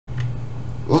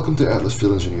Welcome to Atlas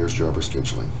Field Engineer's Jobber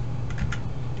Scheduling.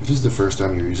 If this is the first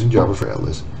time you're using Jobber for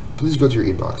Atlas, please go to your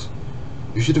inbox.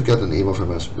 You should have gotten an email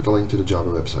from us with a link to the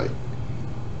Jobber website.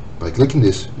 By clicking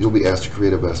this, you'll be asked to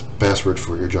create a password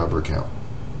for your Jobber account.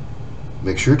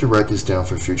 Make sure to write this down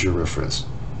for future reference.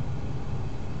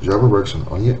 Jobber works on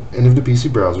any of the PC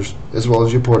browsers as well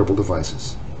as your portable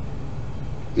devices.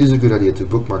 It is a good idea to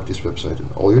bookmark this website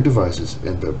on all your devices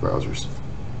and web browsers.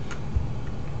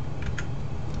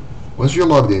 Once you're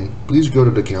logged in, please go to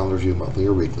the calendar view monthly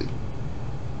or weekly.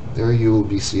 There you will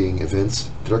be seeing events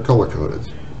that are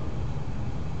color-coded.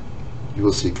 You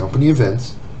will see company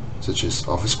events, such as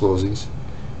office closings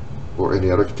or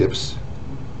any other tips,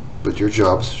 but your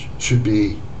jobs should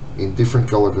be in different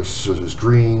colors such as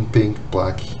green, pink,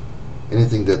 black,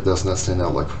 anything that does not stand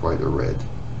out like white or red.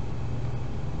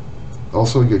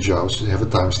 Also, your jobs should have a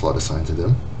time slot assigned to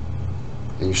them,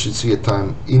 and you should see a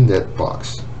time in that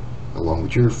box, along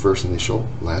with your first initial,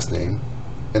 last name,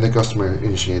 and the customer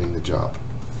initiating the job.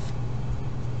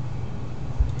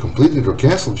 Completed or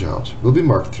canceled jobs will be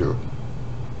marked through.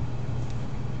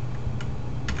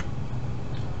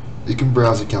 You can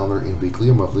browse the calendar in weekly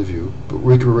or monthly view, but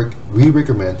we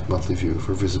recommend monthly view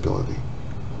for visibility.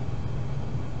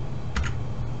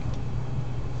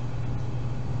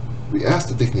 We ask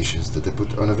the technicians that they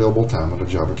put unavailable time on the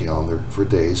Jobber calendar for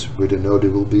days where they know they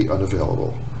will be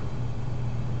unavailable.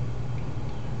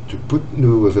 To put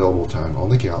new available time on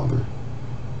the calendar,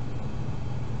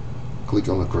 click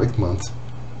on the correct month,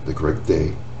 the correct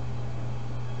day,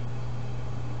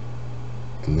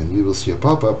 and then you will see a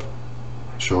pop-up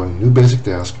showing new basic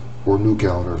task or new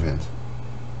calendar event.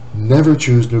 Never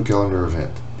choose new calendar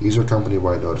event. These are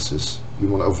company-wide notices. You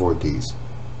want to avoid these.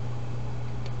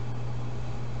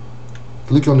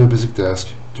 Click on new basic task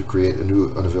to create a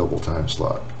new unavailable time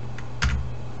slot.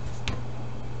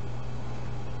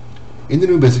 In the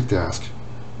new basic task,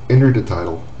 enter the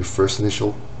title, your first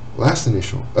initial, last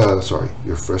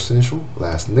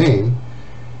name,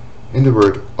 and the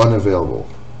word unavailable.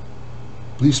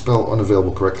 Please spell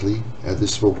unavailable correctly, and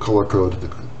this will color code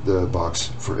the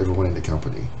box for everyone in the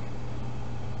company.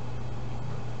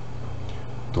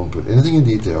 Don't put anything in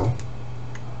detail,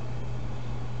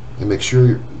 and make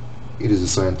sure it is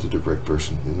assigned to the correct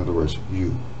person, in other words,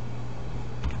 you.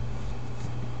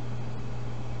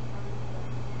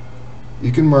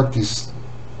 You can mark these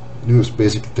newest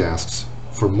basic tasks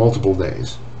for multiple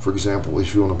days. For example,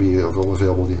 if you want to be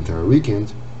available the entire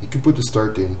weekend, you can put the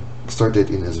start date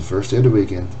in as the first day of the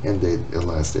weekend, end date as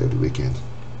last day of the weekend.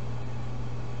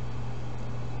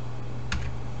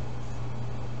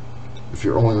 If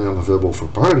you're only unavailable for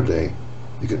part of the day,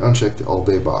 you can uncheck the all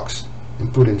day box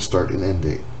and put in start and end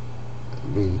date.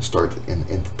 Start and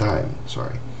end time,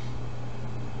 sorry.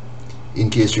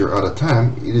 In case you're out of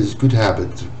time, it is a good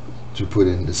habit to put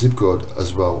in the zip code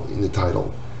as well in the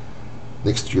title,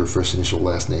 next to your first initial,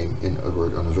 last name, and a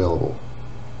word unavailable.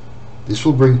 This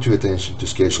will bring to attention to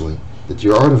scheduling that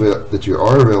you are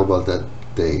available that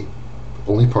day,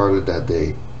 only part of that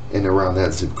day, and around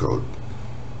that zip code.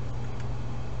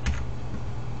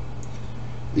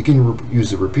 You can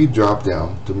use the repeat drop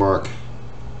down to mark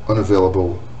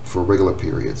unavailable for regular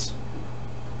periods.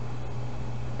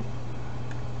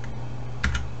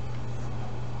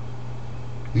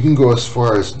 You can go as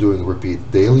far as doing repeat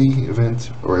daily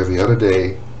event, or every other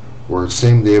day, or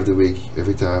same day of the week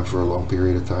every time for a long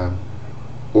period of time,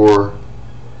 or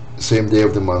same day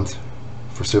of the month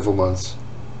for several months,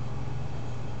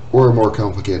 or a more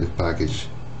complicated package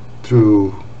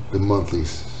through the monthly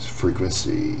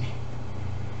frequency.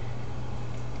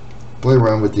 Play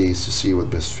around with these to see what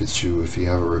best fits you if you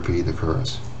have a repeat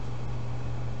occurrence.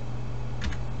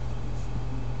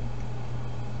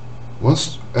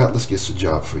 Once Atlas gets a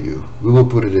job for you, we will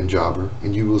put it in Jobber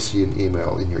and you will see an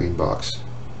email in your inbox.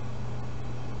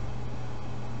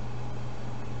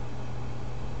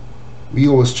 We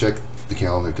always check the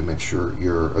calendar to make sure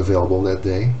you're available that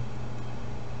day.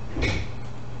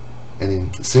 And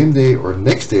in the same day or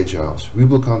next day jobs, we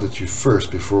will contact you first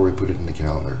before we put it in the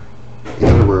calendar. In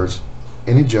other words,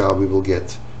 any job we will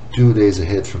get 2 days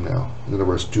ahead from now, in other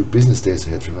words 2 business days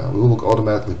ahead from now, we will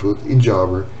automatically put in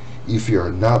Jobber if you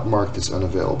are not marked as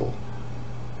unavailable.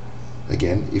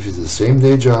 Again, if it's the same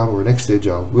day job or next day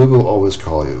job, we will always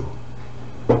call you.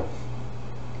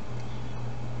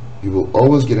 You will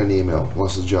always get an email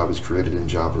once the job is created in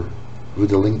Jobber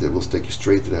with a link that will take you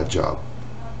straight to that job.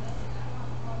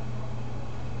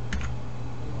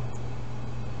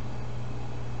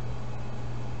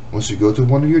 Once you go to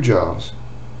one of your jobs,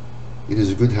 it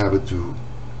is a good habit to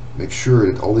make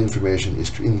sure that all the information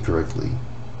is in correctly.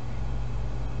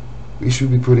 We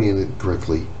should be putting it in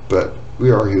correctly, but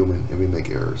we are human and we make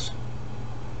errors.